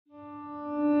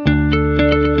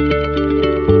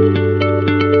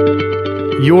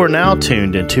You are now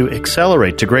tuned into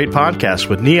Accelerate to Great Podcast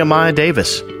with Nehemiah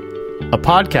Davis, a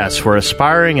podcast for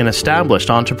aspiring and established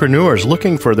entrepreneurs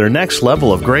looking for their next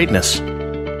level of greatness.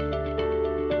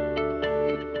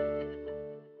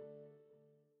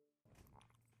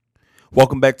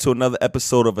 Welcome back to another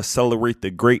episode of Accelerate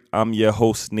the Great. I'm your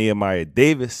host, Nehemiah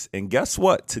Davis. And guess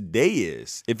what? Today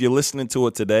is, if you're listening to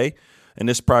it today, and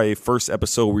this is probably the first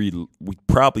episode we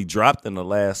probably dropped in the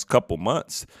last couple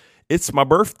months, it's my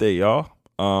birthday, y'all.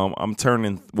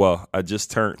 I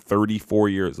just turned 34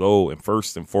 years old. And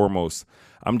first and foremost,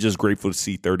 I'm just grateful to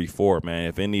see 34, man.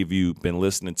 If any of you been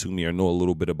listening to me or know a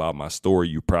little bit about my story,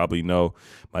 you probably know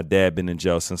my dad been in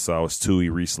jail since I was 2. He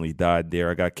recently died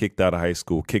there. I got kicked out of high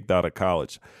school, kicked out of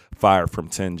college, fired from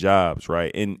 10 jobs,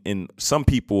 right? And some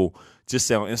people just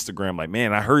say on Instagram, like,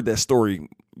 man, I heard that story.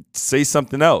 Say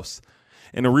something else.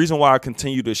 And the reason why I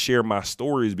continue to share my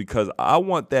story is because I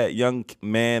want that young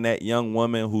man, that young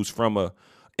woman who's from a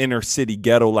inner city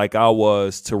ghetto like I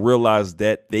was to realize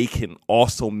that they can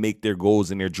also make their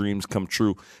goals and their dreams come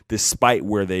true despite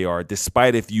where they are,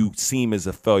 despite if you seem as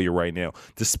a failure right now,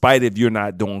 despite if you're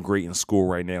not doing great in school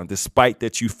right now, despite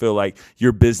that you feel like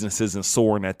your business isn't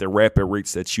soaring at the rapid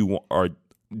rates that you want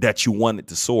it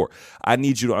to soar. I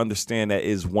need you to understand that it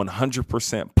is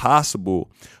 100% possible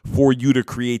for you to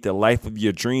create the life of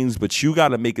your dreams, but you got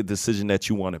to make a decision that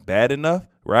you want it bad enough,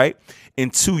 right?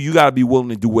 And 2, you got to be willing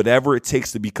to do whatever it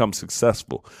takes to become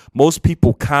successful. Most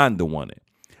people kind of want it.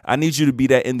 I need you to be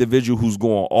that individual who's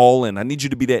going all in. I need you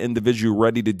to be that individual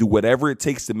ready to do whatever it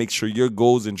takes to make sure your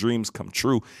goals and dreams come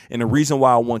true. And the reason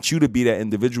why I want you to be that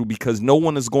individual, because no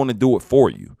one is going to do it for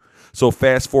you. So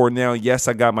fast forward now, yes,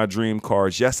 I got my dream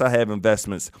cars. Yes, I have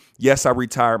investments. Yes, I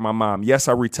retired my mom. Yes,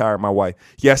 I retired my wife.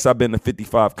 Yes, I've been to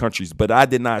 55 countries, but I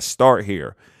did not start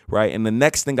here, right? And the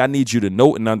next thing I need you to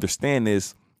note and understand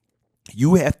is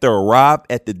you have to arrive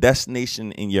at the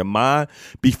destination in your mind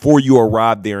before you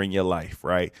arrive there in your life,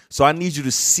 right? So I need you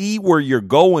to see where you're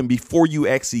going before you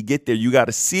actually get there. You got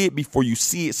to see it before you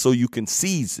see it so you can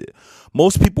seize it.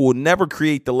 Most people will never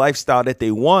create the lifestyle that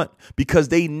they want because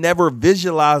they never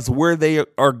visualize where they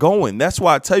are going. That's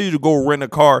why I tell you to go rent a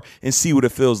car and see what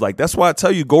it feels like. That's why I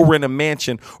tell you go rent a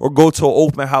mansion or go to an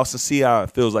open house and see how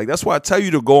it feels like. That's why I tell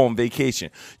you to go on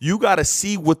vacation. You got to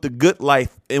see what the good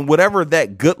life and whatever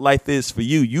that good life is for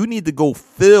you. You need to go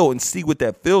feel and see what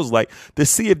that feels like to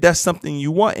see if that's something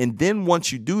you want. And then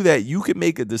once you do that, you can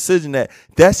make a decision that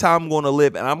that's how I'm going to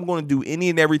live. And I'm going to do any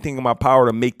and everything in my power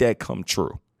to make that come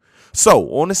true. So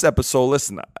on this episode,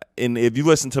 listen, and if you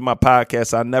listen to my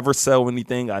podcast, I never sell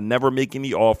anything. I never make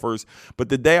any offers. But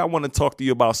today I want to talk to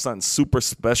you about something super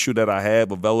special that I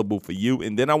have available for you.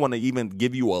 And then I want to even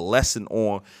give you a lesson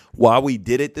on why we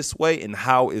did it this way and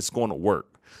how it's going to work.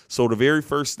 So the very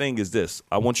first thing is this.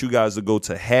 I want you guys to go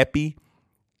to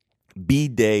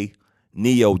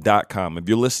happybdayneo.com. If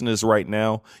you're listening to this right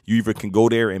now, you either can go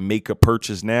there and make a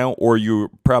purchase now, or you're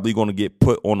probably going to get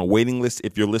put on a waiting list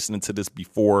if you're listening to this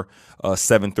before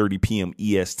 7:30 p.m.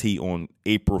 EST on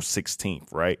April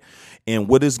 16th, right? And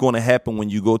what is going to happen when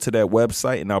you go to that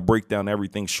website, and I'll break down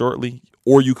everything shortly,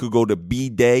 or you could go to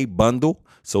B-Day Bundle,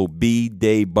 so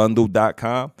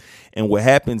bdaybundle.com. And what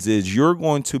happens is you're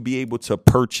going to be able to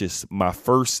purchase my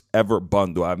first ever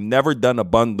bundle. I've never done a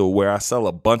bundle where I sell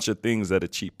a bunch of things at a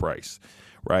cheap price,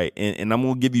 right? And I'm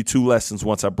going to give you 2 lessons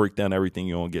once I break down everything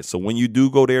you're going to get. So when you do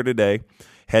go there today,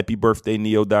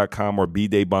 happybirthdayneo.com or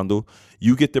B-Day Bundle,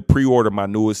 you get to pre-order my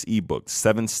newest ebook,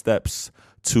 7 Steps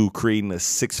to Creating a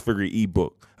 6-Figure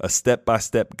Ebook. A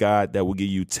step-by-step guide that will give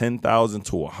you $10,000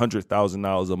 to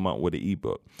 $100,000 a month with an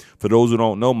ebook. For those who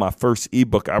don't know, my first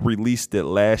ebook, I released it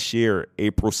last year,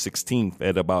 April 16th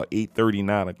at about 8:30,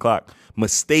 9 o'clock,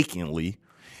 mistakenly.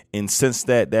 And since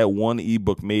that one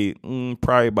ebook made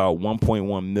probably about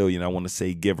 1.1 million, I want to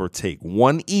say, give or take,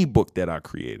 one ebook that I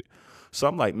created. So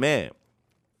I'm like, man,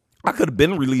 I could have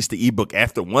been released the ebook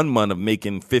after 1 month of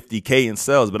making $50K in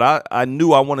sales, but I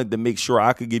knew I wanted to make sure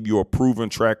I could give you a proven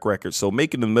track record. So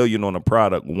making $1 million on a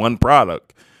product, one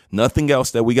product, nothing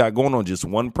else that we got going on, just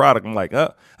one product. I'm like,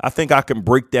 I think I can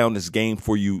break down this game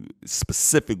for you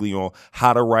specifically on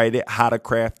how to write it, how to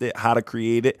craft it, how to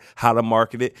create it, how to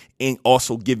market it, and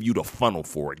also give you the funnel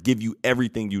for it, give you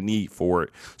everything you need for it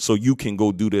so you can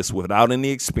go do this without any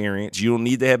experience. You don't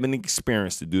need to have any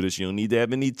experience to do this. You don't need to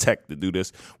have any tech to do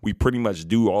this. We pretty much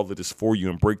do all of this for you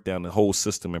and break down the whole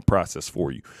system and process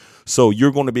for you. So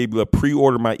you're going to be able to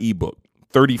pre-order my ebook.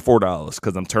 $34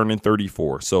 because I'm turning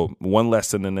 34. So one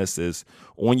lesson in this is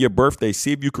on your birthday,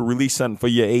 see if you can release something for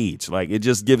your age. Like, it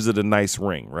just gives it a nice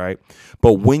ring, right?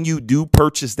 But when you do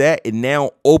purchase that, it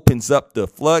now opens up the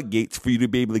floodgates for you to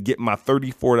be able to get my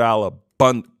 $34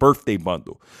 birthday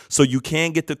bundle. So you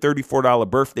can get the $34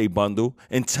 birthday bundle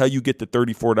until you get the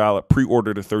 $34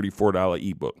 pre-order the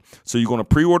 $34 ebook. So you're going to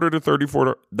pre-order the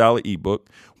 $34 ebook.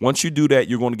 Once you do that,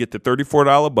 you're going to get the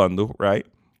 $34 bundle, right?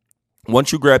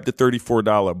 Once you grab the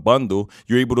 $34 bundle,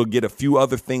 you're able to get a few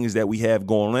other things that we have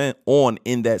going on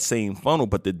in that same funnel.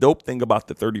 But the dope thing about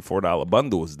the $34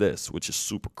 bundle is this, which is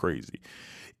super crazy.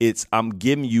 I'm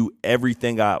giving you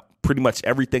pretty much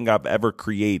everything I've ever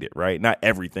created, right? Not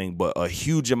everything, but a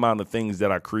huge amount of things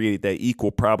that I created that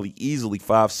equal probably easily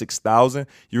 $5,000-$6,000.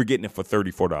 You're getting it for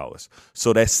 $34.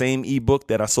 So that same ebook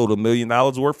that I sold $1 million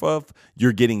worth of,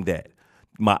 you're getting that.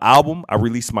 My album, I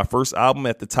released my first album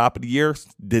at the top of the year,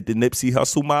 did the Nipsey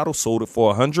Hussle model, sold it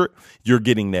for $100. You're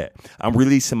getting that. I'm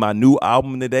releasing my new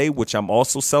album today, which I'm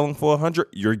also selling for $100.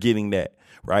 You're getting that,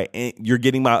 right? And you're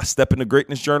getting my Step Into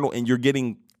Greatness journal, and you're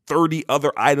getting 30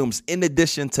 other items in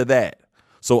addition to that.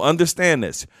 So understand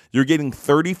this. You're getting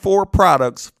 34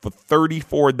 products for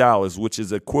 $34, which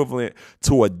is equivalent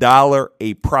to $1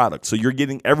 a product. So you're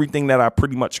getting everything that I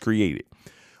pretty much created.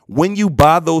 When you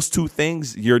buy those two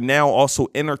things, you're now also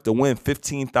entered to win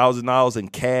 $15,000 in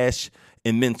cash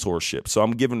and mentorship. So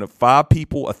I'm giving the 5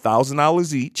 people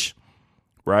 $1,000 each,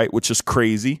 right, which is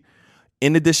crazy.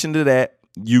 In addition to that,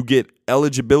 you get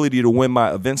eligibility to win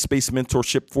my event space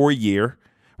mentorship for a year,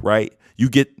 right? You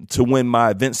get to win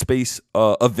my event space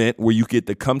event where you get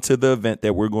to come to the event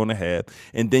that we're going to have.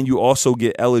 And then you also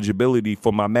get eligibility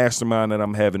for my mastermind that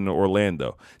I'm having in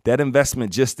Orlando. That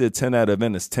investment just to attend that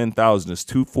event is $10,000. It's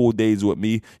 2 full days with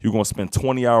me. You're going to spend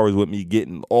 20 hours with me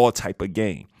getting all type of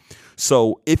game.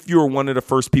 So if you're one of the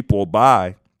first people to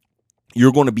buy,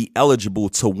 you're going to be eligible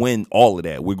to win all of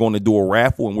that. We're going to do a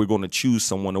raffle and we're going to choose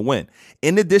someone to win.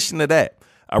 In addition to that,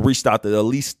 I reached out to at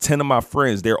least 10 of my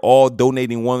friends. They're all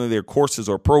donating one of their courses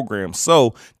or programs.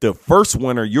 So the first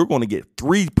winner, you're going to get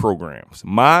 3 programs,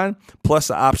 mine plus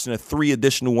the option of 3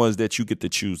 additional ones that you get to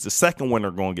choose. The second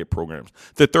winner going to get programs.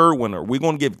 The third winner, we're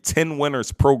going to give 10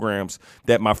 winners programs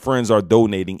that my friends are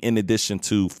donating in addition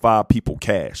to 5 people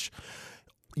cash.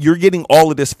 You're getting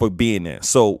all of this for being there.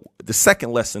 So the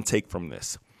second lesson take from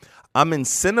this, I'm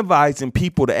incentivizing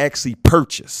people to actually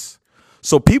purchase.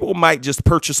 So people might just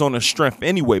purchase on a strength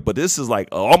anyway, but this is like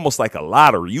almost like a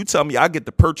lottery. You tell me I get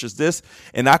to purchase this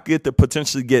and I get to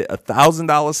potentially get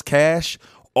 $1,000 cash,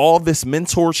 all this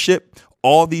mentorship,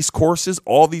 all these courses,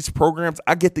 all these programs.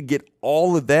 I get to get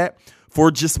all of that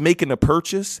for just making a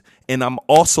purchase, and I'm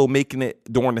also making it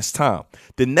during this time.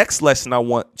 The next lesson I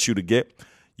want you to get,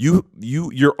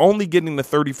 you're only getting the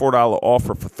 $34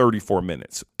 offer for 34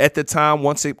 minutes. At the time,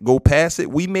 once it go past it,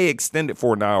 we may extend it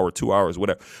for an hour, 2 hours,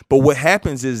 whatever. But what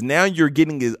happens is now you're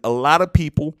getting a lot of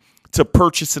people to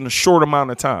purchase in a short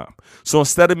amount of time. So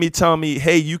instead of me telling me,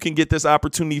 hey, you can get this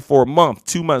opportunity for a month,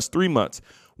 2 months, 3 months,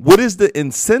 what is the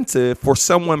incentive for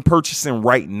someone purchasing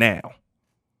right now?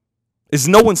 There's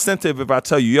no incentive if I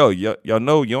tell you, y'all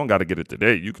know you don't got to get it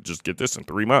today. You could just get this in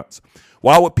 3 months.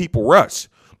 Why would people rush?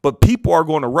 But people are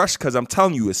going to rush because I'm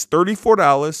telling you, it's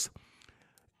 $34,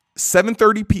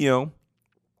 7:30 p.m.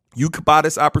 You could buy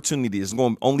this opportunity. It's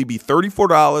going to only be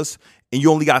 $34, and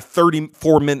you only got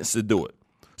 34 minutes to do it.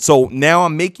 So now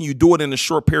I'm making you do it in a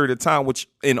short period of time, which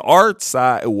in our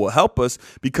side, it will help us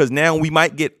because now we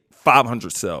might get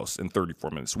 500 sales in 34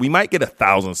 minutes. We might get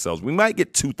 1,000 sales. We might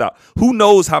get 2,000. Who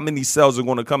knows how many sales are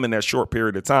going to come in that short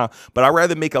period of time? But I'd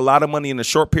rather make a lot of money in a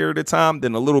short period of time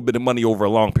than a little bit of money over a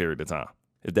long period of time,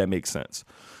 if that makes sense.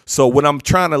 So what I'm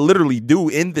trying to literally do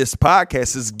in this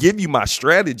podcast is give you my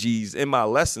strategies and my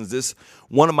lessons. This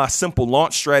one of my simple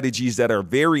launch strategies that are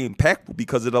very impactful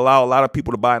because it allows a lot of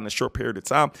people to buy in a short period of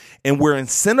time. And we're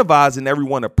incentivizing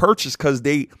everyone to purchase because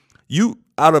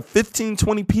out of 15,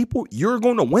 20 people, you're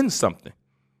going to win something.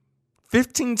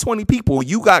 15, 20 people,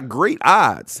 you got great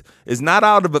odds. It's not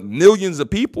out of millions of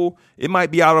people. It might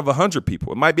be out of 100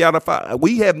 people. It might be out of 5.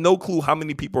 We have no clue how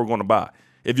many people are going to buy.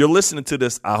 If you're listening to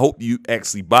this, I hope you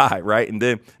actually buy, right? And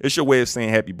then it's your way of saying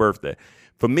happy birthday.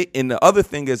 For me, and the other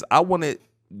thing is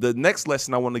the next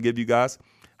lesson I want to give you guys,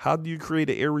 how do you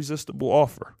create an irresistible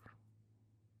offer?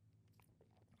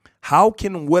 How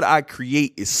can what I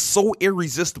create is so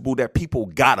irresistible that people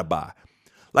gotta buy?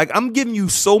 Like I'm giving you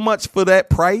so much for that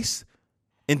price,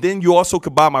 and then you also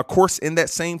could buy my course in that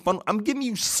same funnel. I'm giving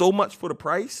you so much for the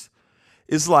price.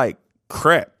 It's like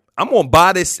crap. I'm going to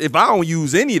buy this if I don't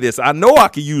use any of this. I know I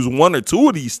can use 1 or 2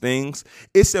 of these things.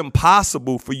 It's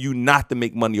impossible for you not to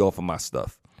make money off of my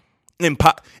stuff.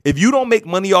 If you don't make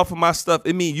money off of my stuff,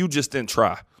 it means you just didn't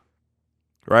try,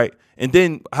 right? And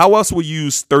then how else will you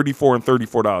use $34 and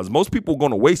 $34? Most people are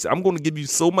going to waste it. I'm going to give you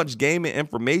so much game and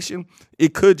information,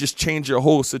 it could just change your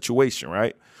whole situation,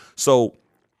 right? So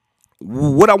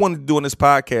what I want to do in this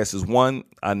podcast is, one,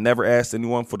 I never asked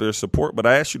anyone for their support, but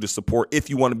I asked you to support if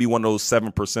you want to be one of those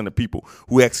 7% of people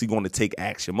who actually going to take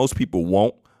action. Most people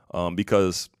won't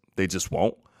because they just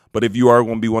won't. But if you are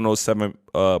going to be one of those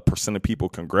 7% of people,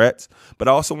 congrats. But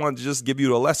I also wanted to just give you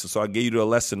the lesson. So I gave you the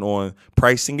lesson on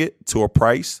pricing it to a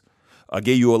price. I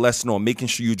gave you a lesson on making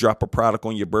sure you drop a product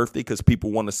on your birthday because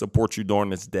people want to support you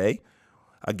during this day.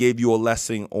 I gave you a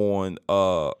lesson on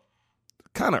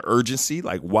kind of urgency,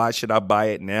 like why should I buy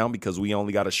it now? Because we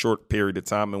only got a short period of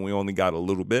time and we only got a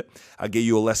little bit. I gave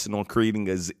you a lesson on creating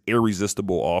an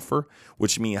irresistible offer,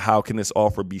 which means how can this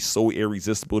offer be so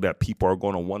irresistible that people are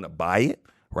going to want to buy it,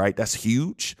 right? That's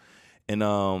huge. And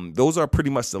those are pretty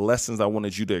much the lessons I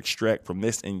wanted you to extract from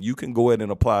this. And you can go ahead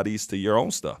and apply these to your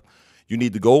own stuff. You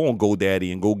need to go on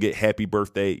GoDaddy and go get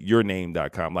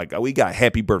happybirthdayyourname.com. Like, we got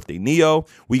Happy Birthday Neo.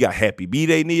 We got Happy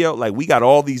B-Day Neo. Like, we got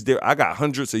all these there. I got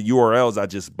hundreds of URLs I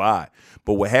just buy.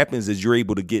 But what happens is you're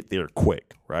able to get there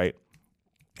quick, right?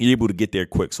 You're able to get there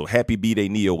quick. So Happy B-Day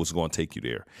Neo was going to take you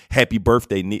there. Happy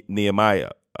Birthday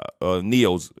Nehemiah.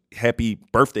 Neo's Happy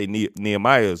Birthday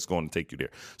Nehemiah is going to take you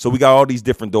there. So we got all these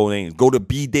different domains. Go to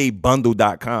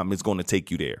bdaybundle.com. It's going to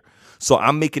take you there. So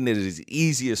I'm making it as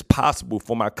easy as possible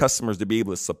for my customers to be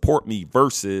able to support me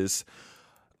versus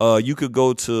you could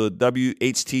go to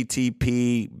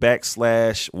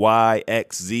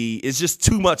http://YXZ. It's just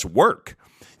too much work.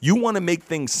 You want to make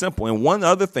things simple. And one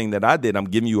other thing that I did, I'm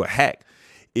giving you a hack,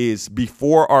 is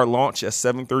before our launch at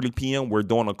 7:30 p.m., we're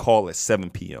doing a call at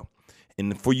 7 p.m.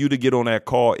 And for you to get on that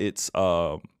call, it's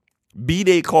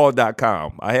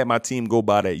bdaycall.com. I had my team go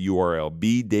by that URL,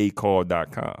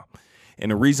 bdaycall.com. And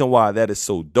the reason why that is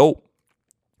so dope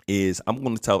is I'm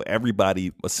going to tell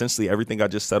everybody essentially everything I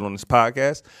just said on this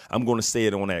podcast. I'm going to say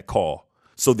it on that call.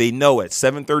 So they know at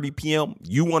 7:30 p.m.,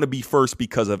 you want to be first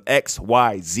because of X,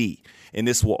 Y, Z. And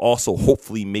this will also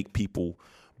hopefully make people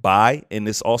buy. And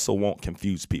this also won't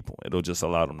confuse people. It'll just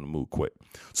allow them to move quick.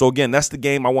 So, again, that's the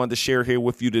game I wanted to share here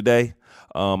with you today.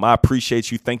 I appreciate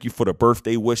you. Thank you for the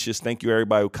birthday wishes. Thank you,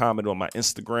 everybody who commented on my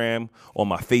Instagram, on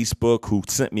my Facebook, who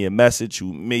sent me a message,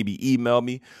 who maybe emailed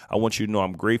me. I want you to know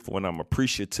I'm grateful and I'm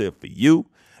appreciative for you.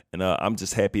 And I'm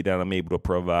just happy that I'm able to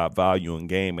provide value in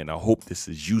game. And I hope this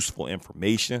is useful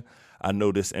information. I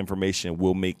know this information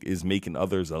is making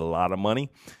others a lot of money.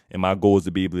 And my goal is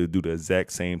to be able to do the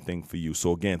exact same thing for you.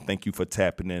 So, again, thank you for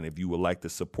tapping in. If you would like to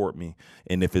support me,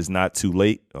 and if it's not too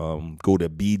late, go to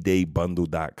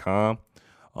bdaybundle.com.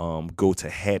 Go to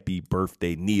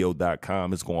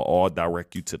happybirthdayneo.com. It's going to all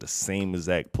direct you to the same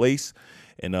exact place.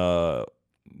 And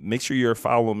make sure you're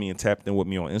following me and tapped in with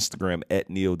me on Instagram at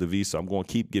NeoDeV. So I'm going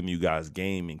to keep giving you guys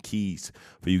game and keys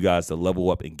for you guys to level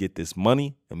up and get this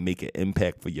money and make an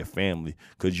impact for your family,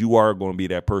 because you are going to be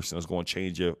that person that's going to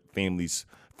change your family's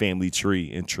family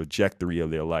tree and trajectory of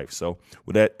their life. So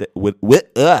with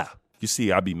that, you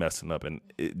see, I be messing up, and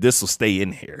this will stay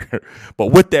in here. But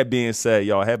with that being said,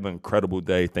 y'all have an incredible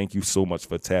day. Thank you so much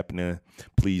for tapping in.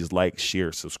 Please like,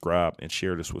 share, subscribe, and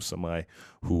share this with somebody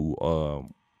who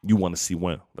you want to see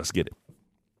win. Let's get it.